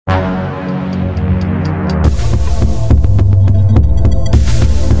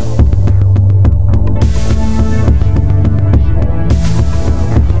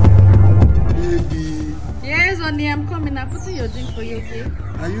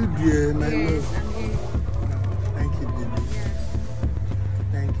you dear, my love? I'm here. Thank you, baby. Yeah.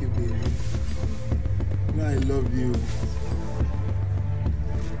 Thank you, baby. No, I love you.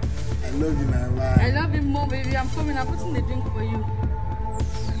 I love you, my wife. I love you more, baby. I'm coming. I'm putting the drink for you.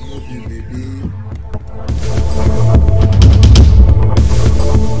 I love you, baby.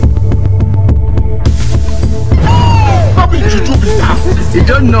 Stop it, Juju, You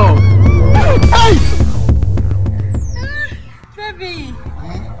don't know. Hey! Baby,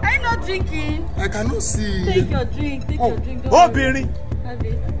 are you not drinking? I cannot see. Take your drink. Take your drink. Oh, Billy.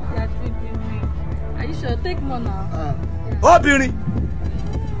 Baby, yeah, drink. Are you sure? Take more now. Oh, Billy.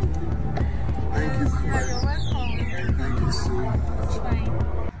 Thank you. Yeah, you're welcome. Thank you so much. It's fine.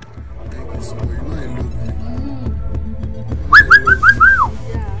 Thank you so much. You know I love you.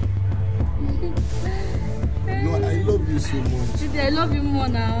 Yeah. No, I love you so much. Baby, I love you more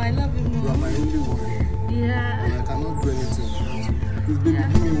now. I love you You more. are my only wife. Yeah. And I cannot do anything without you. Please, baby,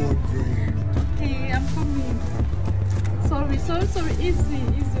 give me more drink. Okay, I'm coming. Sorry. Easy,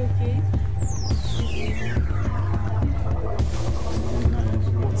 okay?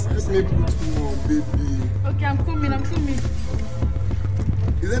 Let me put more, baby. Okay, I'm coming.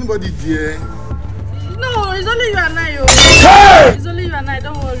 Is anybody there? No, it's only you and I, It's only you and I,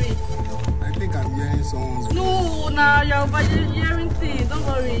 don't worry. I think I'm hearing someone's voice. No, now you're overhearing things. Don't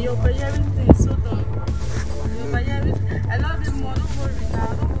worry, you're overhearing things. So don't. You're overhearing. I love you more. Don't worry now.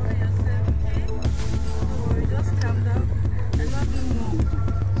 Don't worry yourself, okay? Don't worry, just calm down. I love you more.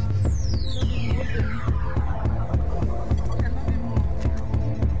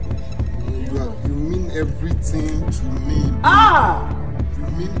 You mean everything to me. You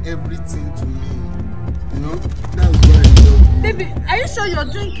mean everything to me. You know, that's why I love you. Baby, are you sure you're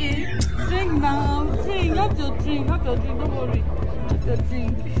drinking? Drink now. Drink. Have your drink. Don't worry. Have your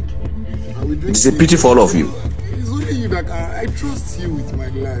drink. It's a pity for all of you. It's only you that I trust you with my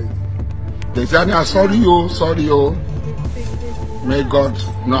life. Dejania, sorry, oh. May God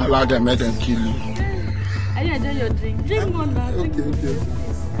not allow them, make them kill you. Are you enjoying your drink? Drink more now. Drink more. Okay.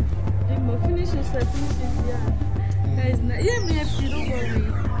 Drink more. Finish yourself. Yeah. That is nice. Yeah, me happy. Don't worry.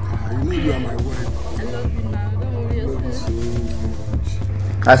 You know you are my wife. I love you now. Don't worry I love you yourself. so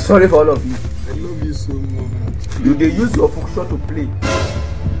much. I'm sorry for all of you. I love you so much. You they use your function to play. I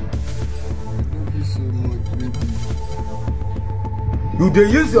love you so much, baby. You they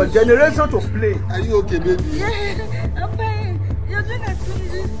use your generation to play. Are you okay, baby? Yeah, I'm fine. Your drink has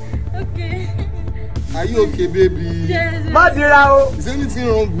finished. Okay. Are you okay, baby? Yes. Madirao. Is anything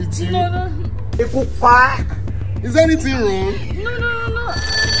wrong with you? No. Is anything wrong? No.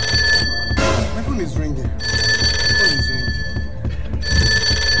 My phone is ringing.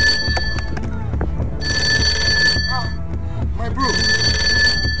 My bro.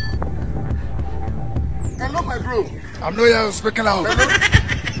 Hello, my bro. I'm not here, you speaking loud.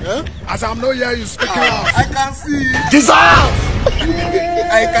 Huh? As I'm not here, you speaking loud. I can see. Jesus!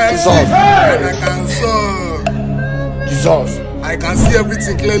 I can see. And I can saw. Jesus. I can see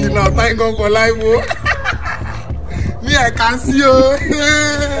everything clearly now. Thank God for life, oh. Me, I can see, oh.